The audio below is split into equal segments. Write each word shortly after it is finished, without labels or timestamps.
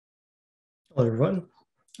Hello, everyone.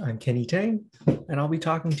 I'm Kenny Tang, and I'll be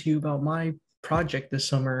talking to you about my project this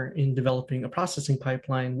summer in developing a processing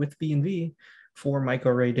pipeline with B&V for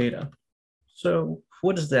microarray data. So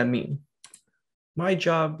what does that mean? My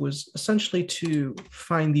job was essentially to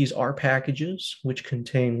find these R packages, which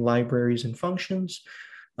contain libraries and functions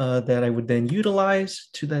that I would then utilize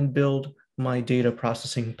to then build my data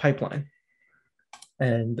processing pipeline.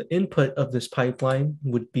 And the input of this pipeline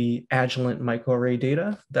would be Agilent microarray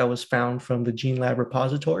data that was found from the GeneLab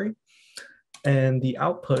repository. And the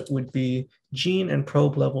output would be gene and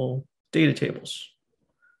probe level data tables.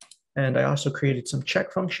 And I also created some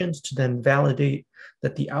check functions to then validate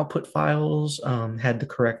that the output files had the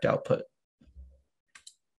correct output.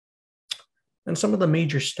 And some of the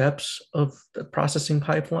major steps of the processing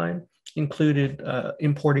pipeline included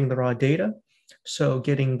importing the raw data. So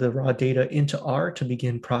getting the raw data into R to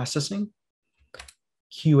begin processing.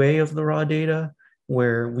 QA of the raw data,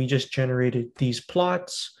 where we just generated these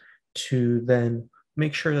plots to then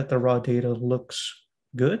make sure that the raw data looks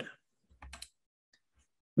good.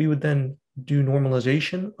 We would then do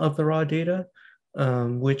normalization of the raw data,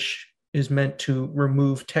 which is meant to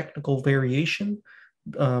remove technical variation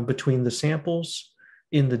between the samples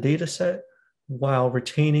in the data set while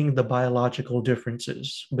retaining the biological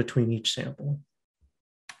differences between each sample.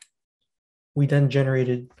 We then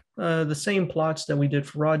generated the same plots that we did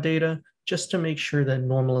for raw data just to make sure that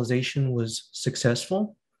normalization was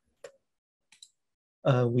successful.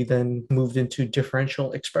 We then moved into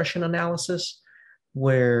differential expression analysis,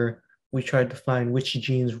 where we tried to find which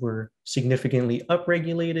genes were significantly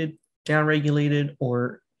upregulated, downregulated,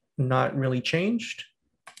 or not really changed.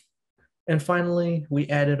 And finally, we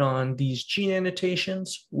added on these gene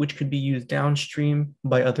annotations, which could be used downstream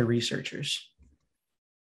by other researchers.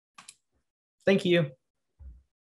 Thank you.